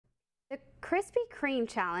Krispy Kreme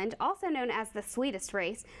Challenge, also known as the Sweetest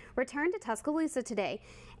Race, returned to Tuscaloosa today,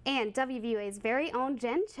 and WVUA's very own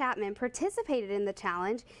Jenn Chapman participated in the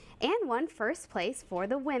challenge and won first place for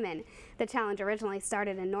the women. The challenge originally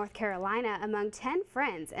started in North Carolina among 10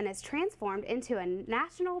 friends and has transformed into a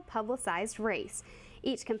national publicized race.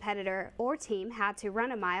 Each competitor or team had to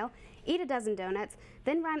run a mile, eat a dozen donuts,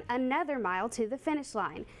 then run another mile to the finish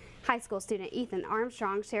line. High school student Ethan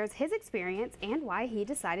Armstrong shares his experience and why he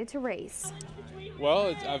decided to race.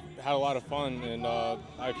 Well, I've had a lot of fun, and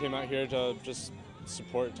I came out here to just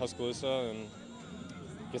support Tuscaloosa and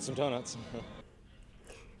get some donuts.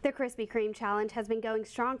 The Krispy Kreme Challenge has been going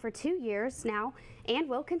strong for 2 years now and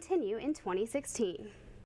will continue in 2016.